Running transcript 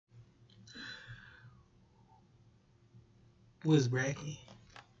What's bracking?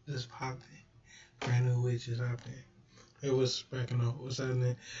 What's popping? Brand new witches hopping. Hey, what's bracking up? What's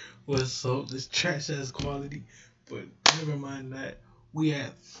happening? What's up? This trash ass quality. But never mind that. We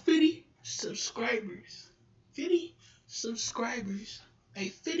have 50 subscribers. 50 subscribers. Hey,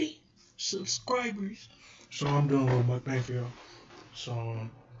 50 subscribers. So I'm doing a little mukbang for y'all. So,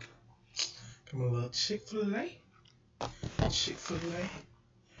 come a little Chick-fil-A. Chick-fil-A.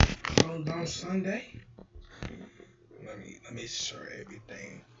 Closed on Sunday. Let me share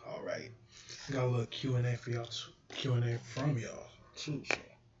everything. All right. Got a little Q&A for y'all too. Q&A from y'all too. So,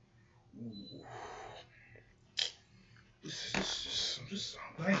 ooh, this is just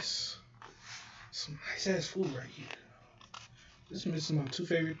nice. Some nice ass food right here. This is missing my two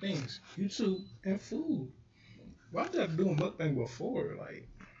favorite things: YouTube and food. Why did I do a mukbang before? Like,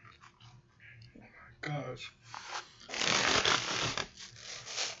 gosh,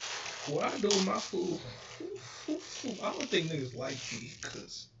 what I do with my food? I don't think niggas like me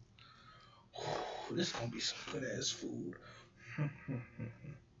because this gonna be some good ass food. Oh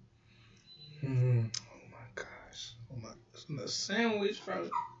my gosh. Oh my, the sandwich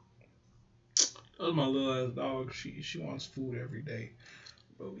probably. That was my little ass dog. She wants food every day,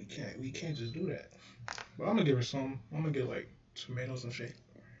 but we can't just do that. But I'm gonna give her some. I'm gonna get like tomatoes and shit.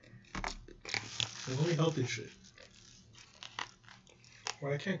 It's only healthy shit.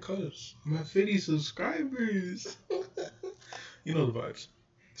 Well, I can't cuss. I'm at 50 subscribers. You know the vibes.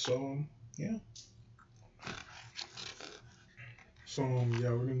 So yeah. So yeah,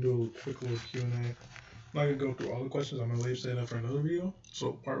 we're gonna do a quick little Q&A. I'm not gonna go through all the questions. I'm gonna leave that for another video.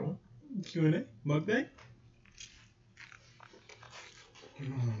 So part one, Q&A, mukbang.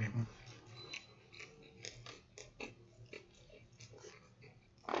 Mm-hmm.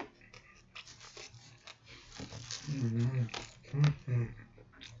 Mm-hmm. Mm-hmm.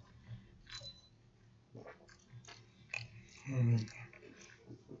 Mm-hmm.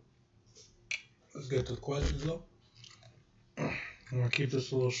 Let's get to the questions though. I'm gonna keep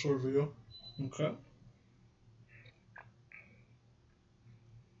this a little short video. Okay.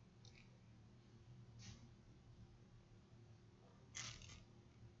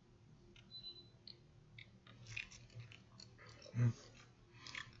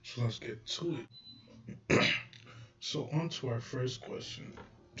 So let's get to it. So on to our first question.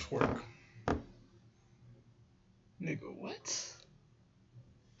 Twerk. Nigga, what?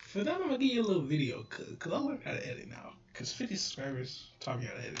 For that, I'm gonna give you a little video, cause I learned how to edit now. Cause 50 subscribers taught me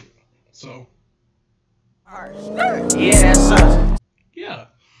how to edit. So yeah, that's us. Yeah.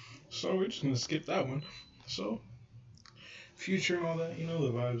 So we're just gonna skip that one. So future and all that, you know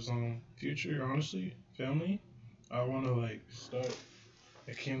the vibes on future. Honestly, family. I wanna like start.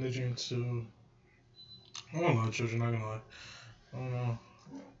 I came the dream to. I want a lot of children. Not gonna lie. I don't know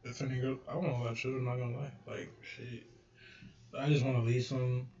if any girl. I want a lot of children. Not gonna lie. Like shit. I just want to leave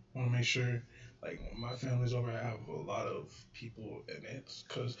some. Want to make sure, like, when my family's over, I have a lot of people in it.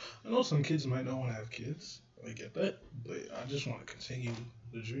 Cause I know some kids might not want to have kids. I get that, but I just want to continue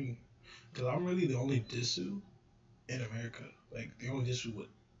the dream. Cause I'm really the only Disu in America. Like the only Disu with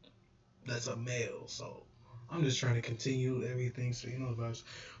that's a male. So I'm just trying to continue everything. So you know the vibes.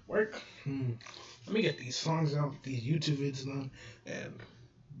 Work. Let me get these songs out, these YouTube vids done, and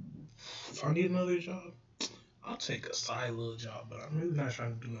if I need another job. I'll take a side little job, but I'm really not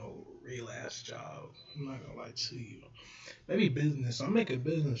trying to do no real ass job. I'm not gonna lie to you. Maybe business. I'll make a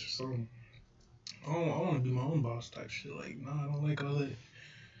business or something. I want to be my own boss type shit. Like, nah, I don't like all that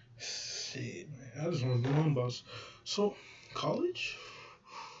shit, man. I just want to be my own boss. So, college?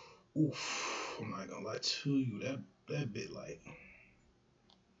 Oof. I'm not gonna lie to you. That bit like.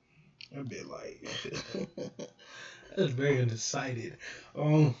 That bit like. That's very undecided.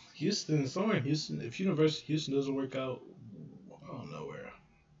 Houston, somewhere in Houston. If University of Houston doesn't work out, I don't know where.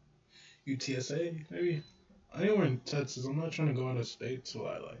 UTSA, maybe. Anywhere in Texas. I'm not trying to go out of state, so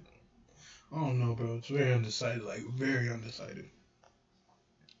I like. I don't know, bro. It's very undecided, like very undecided.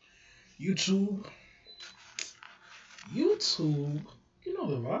 YouTube, YouTube. You know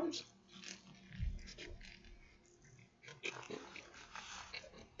the vibes.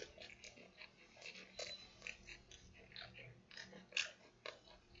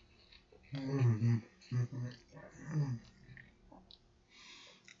 Mm-hmm. Mm-hmm.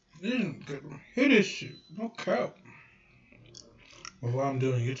 Hear this shit. No cap. Well, why I'm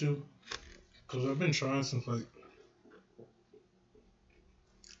doing YouTube? Cause I've been trying since like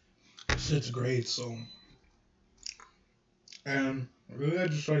sixth grade, so and really I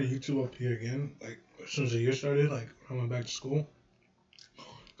just started YouTube up here again. Like as soon as the year started, like I went back to school.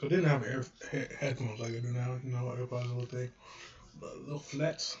 Cause I didn't have headphones like I do now. You know, AirPods little thing, but little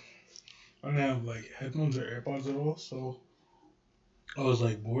flats. I didn't have like headphones or AirPods at all, so I was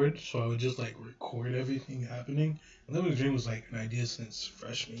like bored, so I would just like record everything happening. And Living the Dream was like an idea since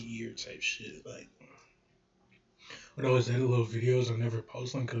freshman year type shit. Like, I'd always edit little videos. I never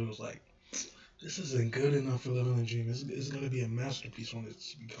post them because it was like, this isn't good enough for Living the Dream. It's gonna be a masterpiece when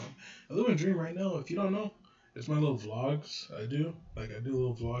it's become. I Living the Dream right now. If you don't know, it's my little vlogs. I do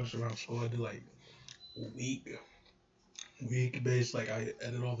little vlogs around school. I do like week based. Like I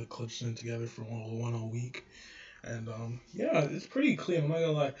edit all the clips in together for one a week. And yeah, it's pretty clean. I'm not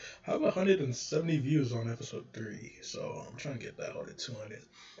gonna lie. I have 170 views on episode 3, so I'm trying to get that on to 200.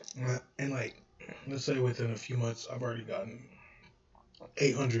 And like, let's say within a few months, I've already gotten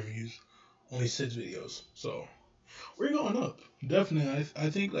 800 views, only 6 videos. So we're going up. Definitely,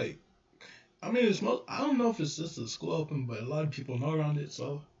 I think like, I mean, I don't know if it's just the school open, but a lot of people know around it.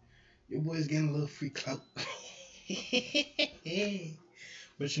 So your boy's getting a little free clout.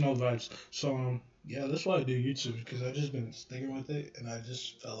 But you know vibes. So yeah, that's why I do YouTube, because I just been sticking with it, and I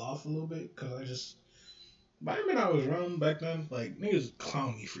just fell off a little bit because back when I was around back then, like niggas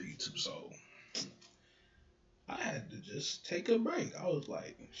clown me for YouTube, so I had to just take a break. I was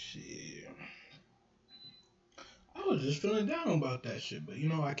like, shit. I was just feeling down about that shit, but you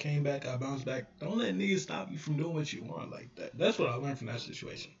know, I came back, I bounced back. Don't let niggas stop you from doing what you want like that. That's what I learned from that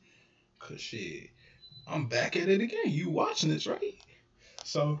situation. Cause shit, I'm back at it again. You watching this, right?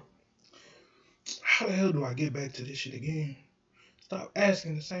 So how the hell do I get back to this shit again? Stop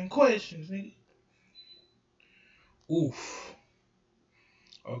asking the same questions, nigga. Oof.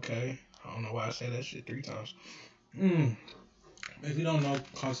 Okay. I don't know why I say that shit 3 times. If you don't know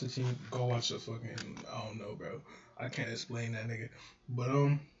Constantine, go watch the fucking, I don't know, bro. I can't explain that nigga.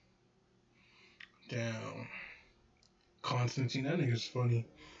 But damn. Constantine, that nigga's funny.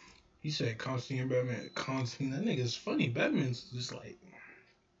 He said Constantine and Batman. Constantine, that nigga's funny. Batman's just like,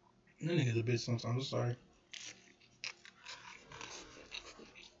 that nigga's a bitch sometimes. I'm sorry.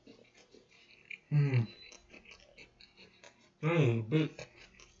 That is a bitch.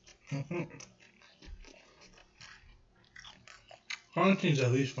 Constantine's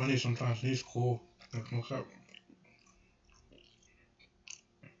at least funny sometimes. He's cool. What's up?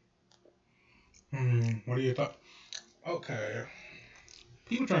 What do you thought? Okay.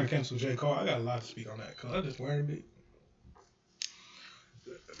 People trying to cancel J. Cole. I got a lot to speak on that because I just learned it.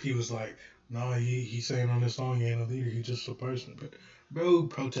 He was like, nah, he's saying on this song he ain't a leader, he's just a person. But bro,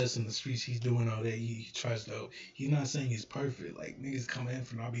 protesting the streets, he's doing all that. He tries to, he's not saying he's perfect. Like, niggas come in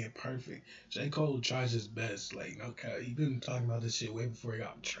for not being perfect. J. Cole tries his best. Like, okay, he been talking about this shit way before he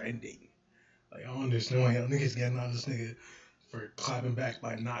got trending. Like, I don't understand why y'all niggas getting on this nigga for clapping back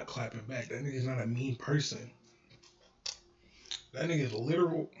by not clapping back. That nigga's not a mean person. That nigga's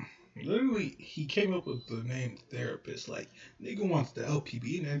literally, he came up with the name therapist. Like, nigga wants to help people.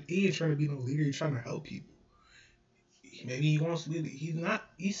 He ain't trying to be no leader. He's trying to help people. Maybe he wants to be.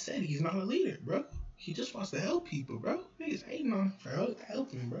 He said he's not a leader, bro. He just wants to help people, bro. Niggas hating on him for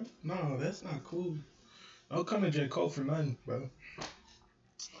helping, bro. No, that's not cool. Don't come to J. Cole for nothing, bro.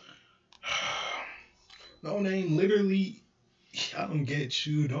 No name, literally. I don't get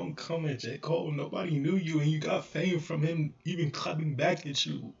you. Don't come at J. Cole. Nobody knew you, and you got fame from him even clapping back at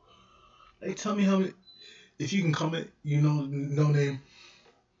you. Like, tell me how many. If you can comment, you know, no name.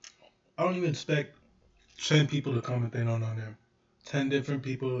 I don't even expect 10 people to comment they know no name. 10 different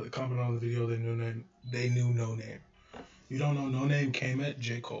people that comment on the video they knew no name. You don't know no name came at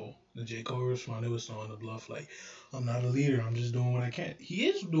J. Cole. The J. Cole responded with throwing the bluff like, I'm not a leader. I'm just doing what I can. He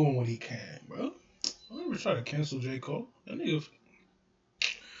is doing what he can, bro. Don't ever try to cancel J. Cole. That nigga's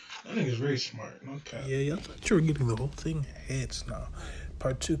very smart. Okay. Yeah, I thought you were getting the whole thing. Heads now.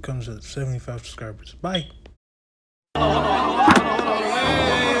 Part 2 comes at 75 subscribers. Bye. Wait.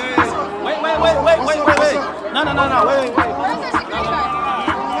 No, wait.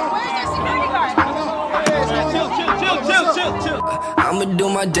 Where's our security guard? Chill. I'ma do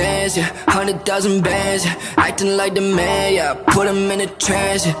my dance, yeah. 100,000 bands, yeah. Acting like the man, yeah. Put him in a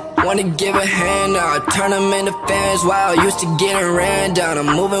trance, yeah. Wanna give a hand now, turn them into fans. Wow, used to getting ran down. I'm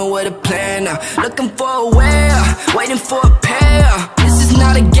moving with a plan now. Looking for a way out, waiting for a payout. This is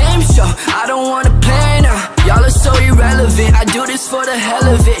not a game show, I don't wanna play now. Y'all are so irrelevant, I do this for the hell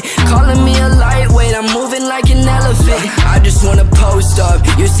of it. Calling me a lightweight, I'm moving like an elephant. I just wanna post up,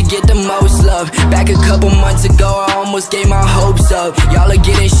 used to get the most love. Back a couple months ago, I almost gave my hopes up. Y'all are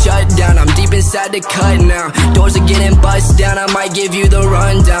getting shut down, I'm deep inside the cut now. Doors are getting bust down, I might give you the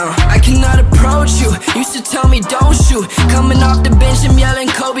rundown. I cannot approach you, used to tell me don't shoot. Coming off the bench, I'm yelling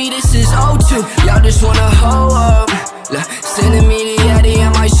Kobe, this is O2. Y'all just wanna hoe up, sending me the Yeti, I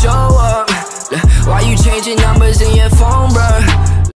might show up. Why you changing numbers in your phone, bruh?